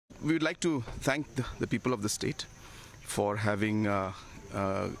we would like to thank the people of the state for having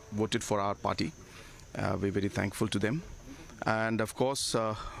voted for our party. We're very thankful to them. And of course,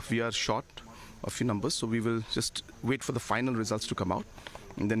 we are short a few numbers, so we will just wait for the final results to come out,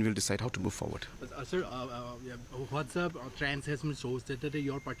 and then we'll decide how to move forward. Sir, WhatsApp trends has been shows that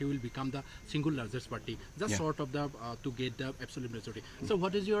your party will become the single largest party, just sort of the to get the absolute majority. So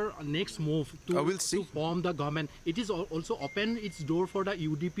what is your next move to form the government? It is also open its door for the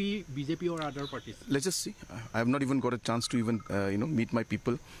UDP, BJP or other parties. Let's just see. I have not even got a chance to even meet my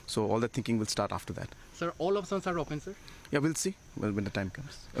people, so all the thinking will start after that. Sir, all options are open, sir? Yeah, we'll see when the time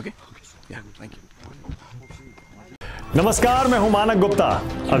comes. Okay? Yeah, thank you. नमस्कार, मैं हूं मानक गुप्ता।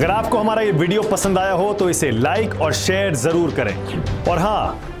 अगर आपको हमारा ये video पसंद आया हो तो इसे लाइक और शेयर जरूर करें, और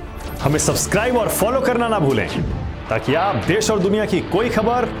हां, हमें सब्सक्राइब और फॉलो करना ना भूलें ताकि आप देश और दुनिया की कोई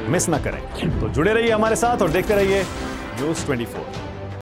खबर मिस ना करें। तो जुड़े रहिए हमारे साथ और देखते रहिए News24।